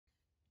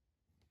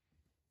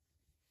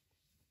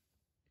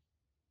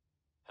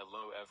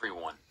Hello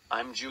everyone,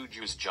 I'm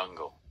JUJU'S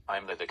Jungle.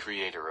 I'm the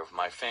creator of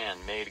my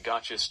fan-made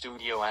gacha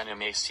studio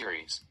anime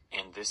series,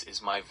 and this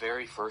is my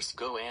very first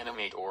Go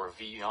Animate or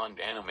Vyond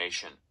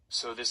animation,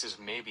 so this is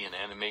maybe an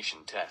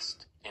animation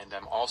test. And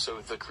I'm also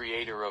the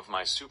creator of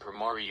my Super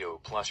Mario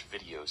plush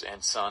videos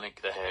and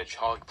Sonic the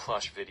Hedgehog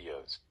plush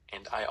videos,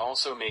 and I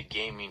also make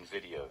gaming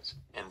videos,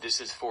 and this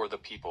is for the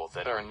people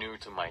that are new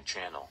to my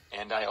channel.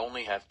 And I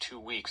only have 2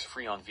 weeks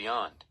free on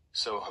Vyond,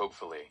 so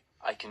hopefully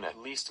I can at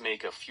least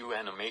make a few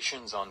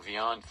animations on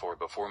Vyond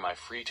before my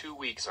free 2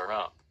 weeks are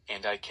up,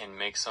 and I can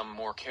make some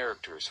more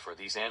characters for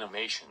these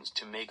animations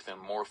to make them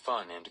more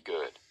fun and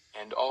good.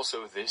 And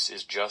also this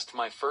is just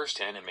my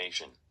first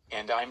animation,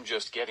 and I'm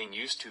just getting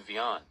used to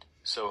Vyond,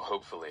 so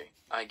hopefully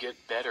I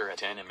get better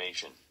at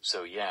animation.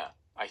 So yeah,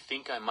 I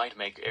think I might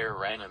make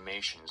error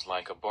animations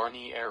like a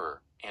Barney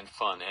error, and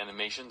fun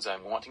animations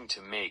I'm wanting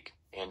to make,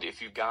 and if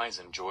you guys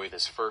enjoy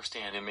this first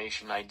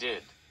animation I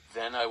did,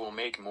 then I will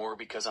make more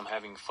because I'm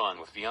having fun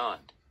with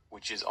Vyond,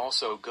 which is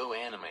also Go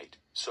Animate.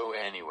 So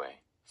anyway,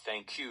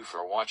 thank you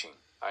for watching.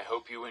 I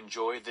hope you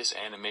enjoyed this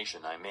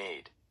animation I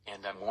made,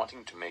 and I'm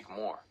wanting to make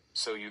more.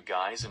 So you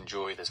guys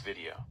enjoy this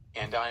video,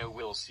 and I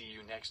will see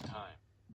you next time.